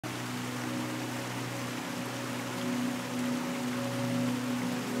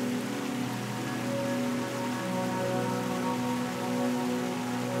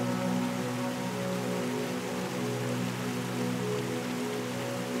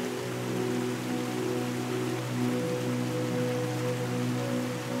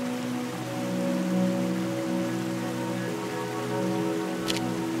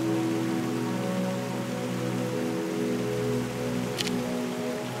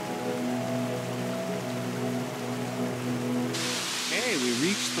we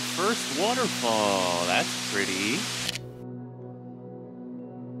reached the first waterfall. That's pretty.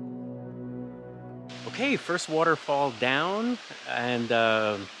 Okay, first waterfall down, and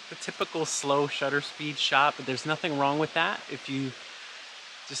the typical slow shutter speed shot, but there's nothing wrong with that if you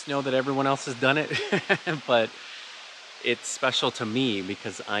just know that everyone else has done it. But it's special to me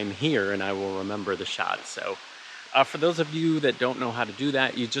because I'm here and I will remember the shot. So for those of you that don't know how to do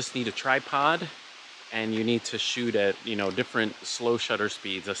that, you just need a tripod and you need to shoot at, you know, different slow shutter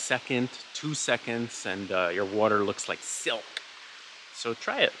speeds, a second, 2 seconds, and your water looks like silk. So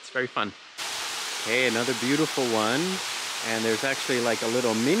try it, it's very fun. Okay, another beautiful one. And there's actually like a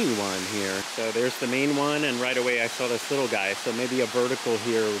little mini one here. So there's the main one, and right away I saw this little guy. So maybe a vertical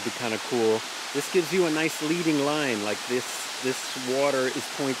here would be kind of cool. This gives you a nice leading line, like this water is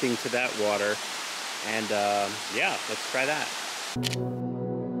pointing to that water. And yeah, let's try that.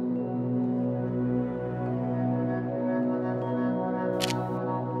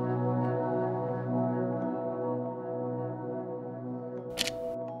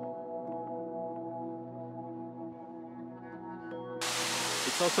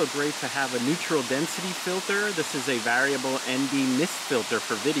 It's also great to have a neutral density filter. This is a variable ND mist filter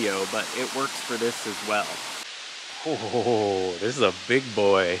for video, but it works for this as well. Oh, this is a big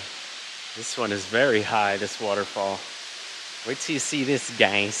boy. This one is very high, this waterfall. Wait till you see this,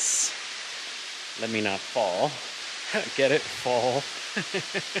 guys. Let me not fall. Get it? Fall.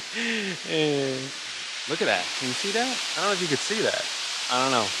 Look at that. Can you see that? I don't know if you could see that. I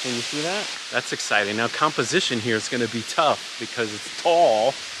don't know. Can you see that? That's exciting. Now, composition here is going to be tough because it's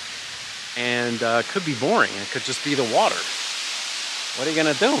tall and could be boring. It could just be the water. What are you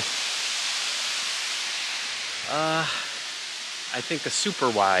going to do? I think a super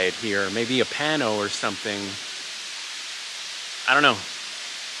wide here, maybe a pano or something. I don't know.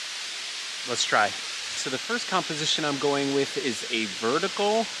 Let's try. So the first composition I'm going with is a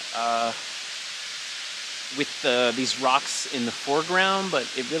vertical with these rocks in the foreground, but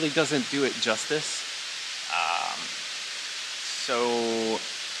it really doesn't do it justice. So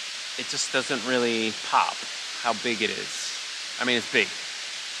it just doesn't really pop how big it is. I mean, it's big.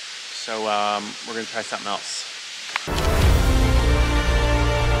 So we're gonna try something else.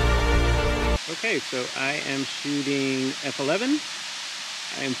 Okay, so I am shooting f11.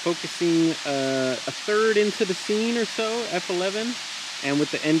 I am focusing a third into the scene or so, f11. And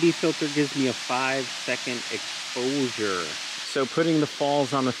with the ND filter gives me a 5-second exposure. So putting the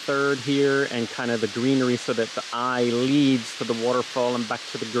falls on a third here and kind of the greenery so that the eye leads to the waterfall and back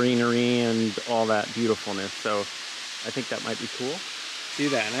to the greenery and all that beautifulness. So I think that might be cool. Do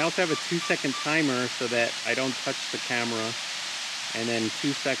that. And I also have a 2-second timer so that I don't touch the camera. And then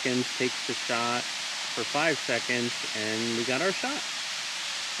 2 seconds takes the shot for 5 seconds, and we got our shot.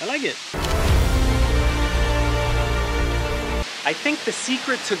 I like it. I think the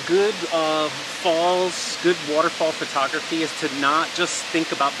secret to good falls, good waterfall photography is to not just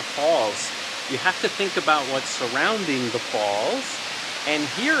think about the falls. You have to think about what's surrounding the falls. And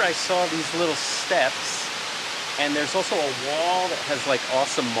here I saw these little steps, and there's also a wall that has like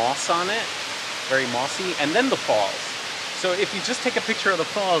awesome moss on it, very mossy, and then the falls. So if you just take a picture of the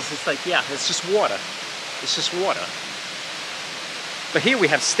falls, it's like, yeah, it's just water. It's just water. But here we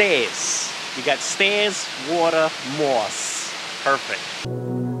have stairs. We got stairs, water, moss. Perfect.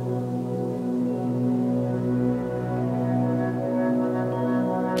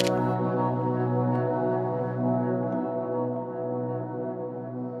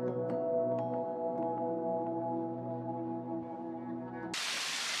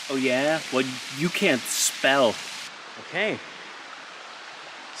 Oh yeah? Well, you can't spell. Okay.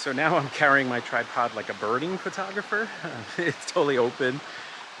 So now I'm carrying my tripod like a birding photographer. It's totally open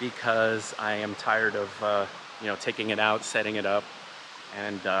because I am tired of you know, taking it out, setting it up,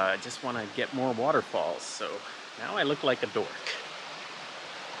 and I just want to get more waterfalls. So now I look like a dork.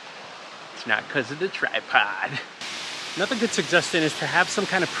 It's not because of the tripod. Another good suggestion is to have some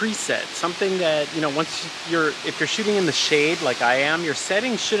kind of preset, something that, you know, if you're shooting in the shade like I am, your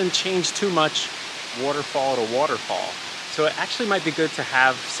settings shouldn't change too much waterfall to waterfall. So it actually might be good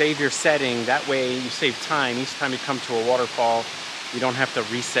to save your setting. That way you save time. Each time you come to a waterfall, you don't have to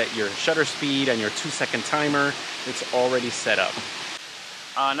reset your shutter speed and your 2-second timer. It's already set up.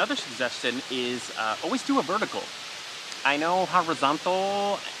 Another suggestion is always do a vertical. I know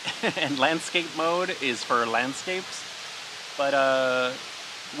horizontal and landscape mode is for landscapes, but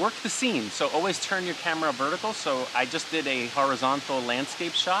work the scene. So always turn your camera vertical. So I just did a horizontal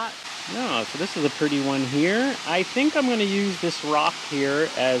landscape shot. No, so this is a pretty one here. I think I'm gonna use this rock here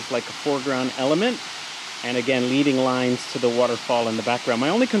as like a foreground element. And again, leading lines to the waterfall in the background. My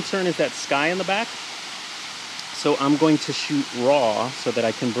only concern is that sky in the back. So I'm going to shoot raw so that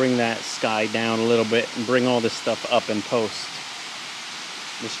I can bring that sky down a little bit and bring all this stuff up in post.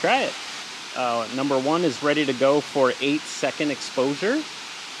 Let's try it. Number 1 is ready to go for 8-second exposure.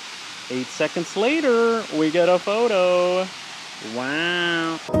 8 seconds later, we get a photo.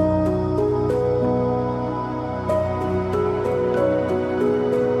 Wow.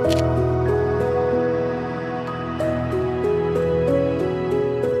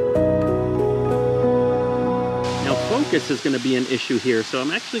 Focus is going to be an issue here, so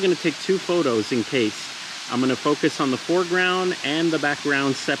I'm actually going to take 2 photos in case. I'm going to focus on the foreground and the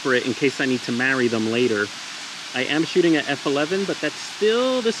background separate in case I need to marry them later. I am shooting at f11, but that's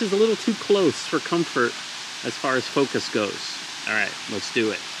still, this is a little too close for comfort as far as focus goes. All right, let's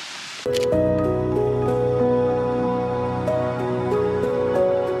do it.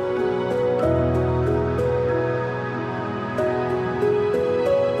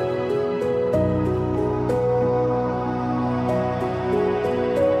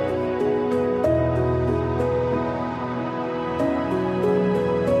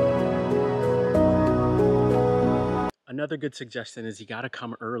 Another good suggestion is you got to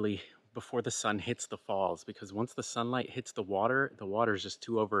come early before the sun hits the falls, because once the sunlight hits the water is just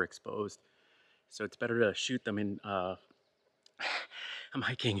too overexposed. So it's better to shoot them in, I'm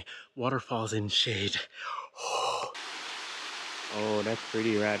hiking waterfalls in shade. Oh, that's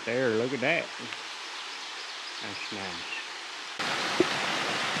pretty right there. Look at that. That's nice.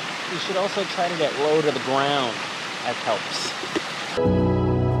 You should also try to get low to the ground. That helps.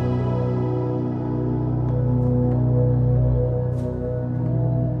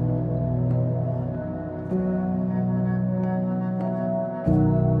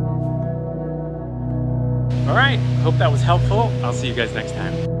 All right, hope that was helpful. I'll see you guys next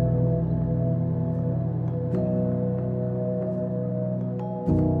time.